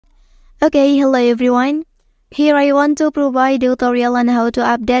Okay, hello everyone. Here I want to provide a tutorial on how to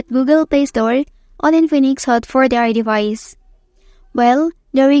update Google Play Store on Infinix Hot 40i device. Well,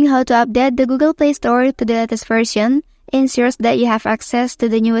 knowing how to update the Google Play Store to the latest version ensures that you have access to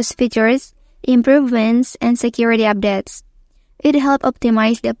the newest features, improvements, and security updates. It helps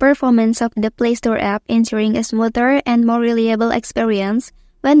optimize the performance of the Play Store app, ensuring a smoother and more reliable experience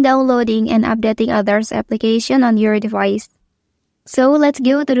when downloading and updating others' applications on your device. So let's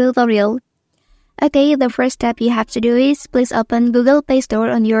go to the tutorial. Okay, the first step you have to do is please open Google Play Store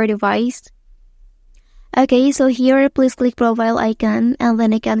on your device. Okay, so here please click profile icon and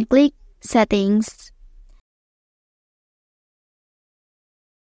then you can click settings.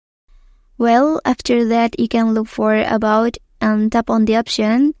 Well, after that you can look for about and tap on the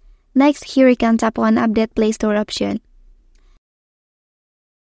option. Next, here you can tap on update Play Store option.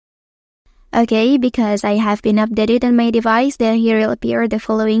 Okay, because I have been updated on my device, then here will appear the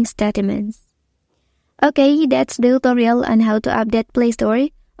following statements. Okay, that's the tutorial on how to update Play Store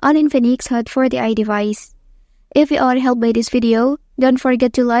on Infinix Hot 40i device. If you are helped by this video, don't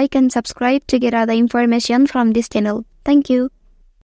forget to like and subscribe to get other information from this channel. Thank you.